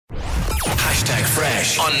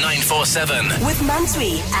#Fresh on 947. With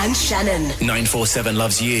Mansui and Shannon. 947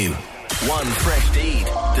 loves you. One fresh deed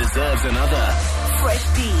deserves another. Fresh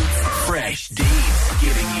Deeds. Fresh Deeds,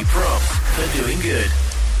 giving you props for doing good.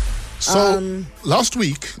 So last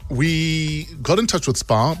week we got in touch with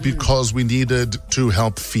Spar because we needed to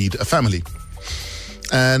help feed a family.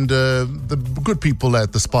 And the good people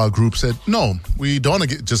at the Spar group said, no, we don't want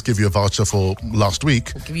to just give you a voucher for last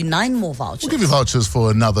week. We'll give you 9 more vouchers. We'll give you vouchers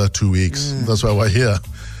for another 2 weeks. That's why we're here.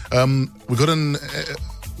 We got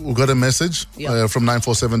a message from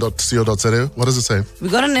 947.co.za. What does it say? We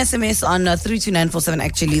got an SMS on 32947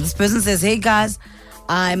 actually. This person says, hey guys,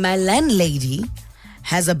 my landlady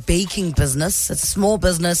has a baking business. It's a small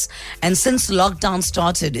business. And since lockdown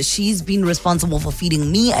started, she's been responsible for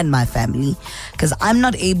feeding me and my family because I'm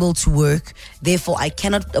not able to work. Therefore, I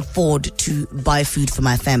cannot afford to buy food for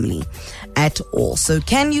my family at all. So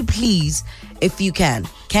can you please, if you can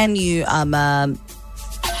you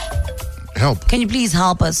Help. Can you please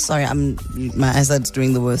help us? Sorry, my eyesight's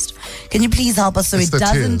doing the worst. Can you please help us so It's it the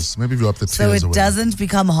doesn't tears. Maybe we up the tears so it away. doesn't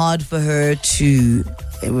become hard for her to,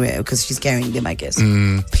 because she's carrying them, I guess.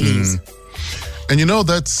 Please. And you know,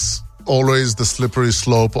 that's always the slippery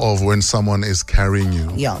slope of when someone is carrying you.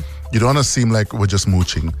 Yeah. You don't want to seem like we're just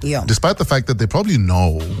mooching. Yeah. Despite the fact that they probably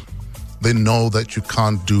know that you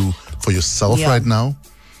can't do for yourself right now.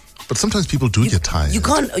 But sometimes people do get tired.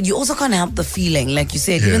 You also can't help the feeling, like you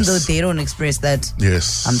said, even Yes. though they don't express that.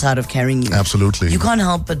 Yes. I'm tired of carrying you. Absolutely. You can't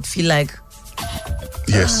help but feel like,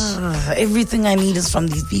 Yes. everything I need is from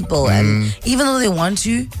these people. And even though they want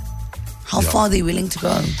to, how far are they willing to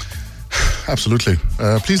go? Absolutely.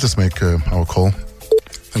 Please let's make our call.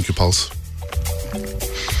 Thank you, Pulse.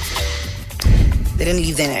 They didn't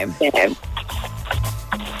leave their name.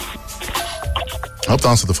 I hope to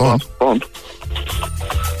answer the phone.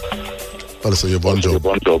 Palisa, you have one job.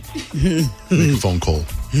 Make a phone call.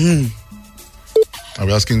 Are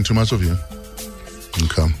we asking too much of you?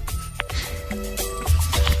 Okay.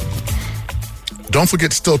 Don't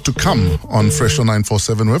forget still to come on Fresh on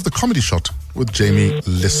 947. We have the comedy shot with Jamie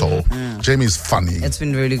Lissow. Jamie's funny. It's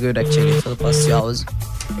been really good, actually, for the past 2 hours.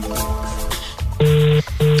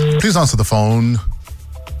 Please answer the phone.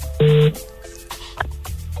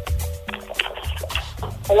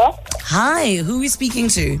 Hello? Hi, who are we speaking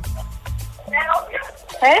to?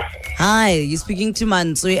 Hey? Hi, you're speaking to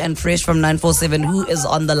Mansui and Fresh from 947. Who is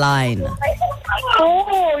on the line?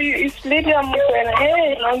 Oh, it's Lydia Mukwena.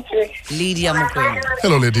 Hey, Nancy. Lydia Mukwena.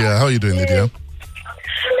 Hello, Lydia. How are you doing, Lydia?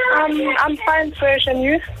 I'm fine, Fresh, and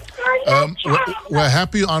you? We're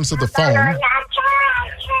happy you answered the phone.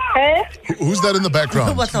 Hey? Who's that in the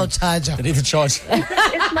background? What's our charger? I need to charge.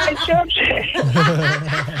 It's my church.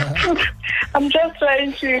 I'm just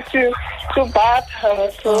trying to bath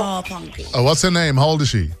her. So, Oh, Punky. What's her name? How old is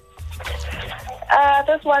she?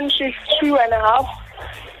 this one, she's 2.5.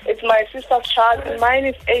 It's my sister's child, and mine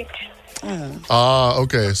is 8. Ah,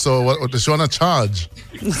 okay. So what does she want to charge?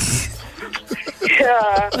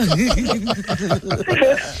 Yeah.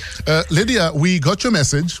 Lydia, we got your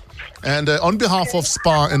message. And on behalf of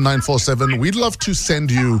Spar and 947, we'd love to send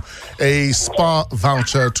you a Spar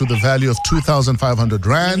voucher to the value of 2,500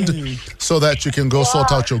 Rand so that you can go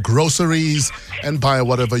sort out your groceries and buy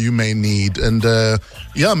whatever you may need. And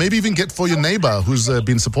maybe even get for your neighbor who's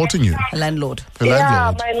been supporting you. Landlord. Your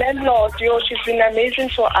landlord. My landlord. She's been amazing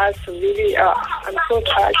for us. Really, I'm so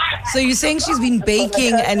touched. So you're saying she's been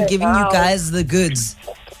baking and giving you guys the goods?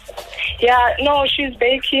 Yeah, no, she's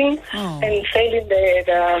baking and selling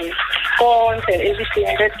the phones and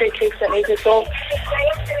everything, birthday cakes and everything. So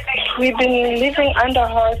we've been living under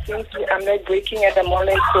her since I'm not working at the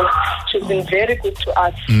moment. So she's been very good to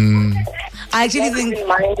us. I actually think in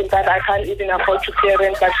mind that I can't even afford to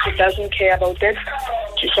parent, but she doesn't care about that.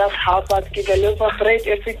 She just helps us, give a loaf of bread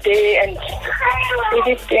every day and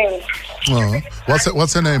everything. Oh.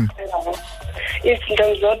 What's her name? It's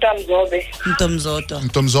Ntomzoda Mzobe.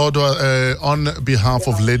 Ntomzoda. On behalf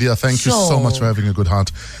of Lydia, thank you so much for having a good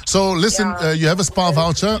heart. So listen, you have a Spar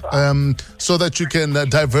voucher so that you can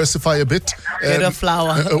diversify a bit. Get a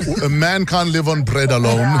flour. A man can't live on bread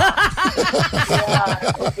alone.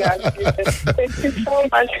 Thank you so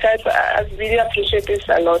much, guys. I really appreciate this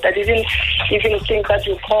a lot. I didn't even think that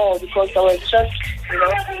you called because I was just,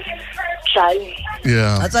 trying.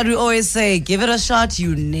 Yeah. That's what we always say. Give it a shot.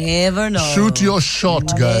 You never know. Shoot your shot,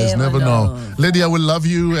 guys. Never know. Lydia, we love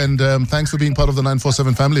you, and thanks for being part of the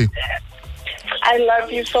 947 family. I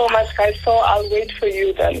love you so much, guys. So I'll wait for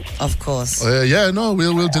you then. Of course.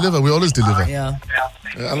 We'll deliver. We always deliver. Yeah.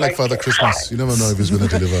 Unlike Father Christmas, you never know if he's going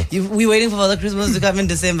to deliver. We're waiting for Father Christmas to come in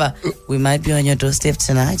December. We might be on your doorstep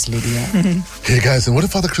tonight, Lydia. Hey guys, and what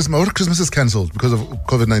if Christmas is cancelled because of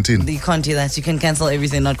COVID-19? You can't do that. You can cancel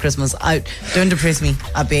everything, not Christmas. Don't depress me,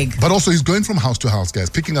 I beg. But also, he's going from house to house, guys,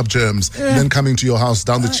 picking up germs, and then coming to your house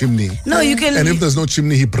down the chimney. No, you can. And if there's no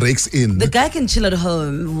chimney, he breaks in. The guy can chill at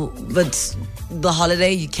home, but the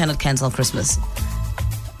holiday, you cannot cancel Christmas.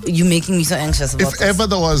 You're making me so anxious about If ever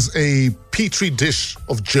there was a petri dish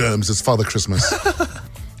of germs, it's Father Christmas. Because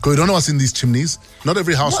we don't know what's in these chimneys. Not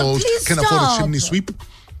every household please can afford a stop. chimney sweep.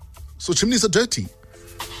 So chimneys are dirty.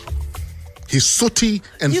 He's sooty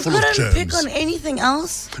and You full of couldn't germs. pick on anything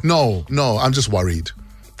else? No, I'm just worried.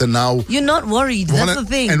 Then now... You're not worried. That's the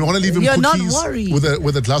thing. And we want to leave him You're cookies not worried.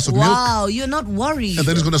 with a glass of milk. Wow, you're not worried. And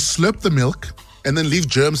then he's going to slurp the milk and then leave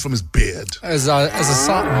germs from his beard. As a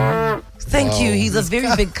sign. Thank you. He's a very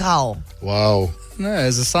big cow. Wow. No,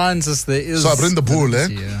 as a scientist, there is. So I bring the bull, eh?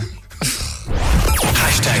 Yeah.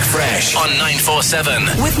 Hashtag Fresh on 947.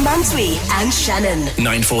 With Mansui and Shannon.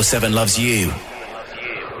 947 loves you.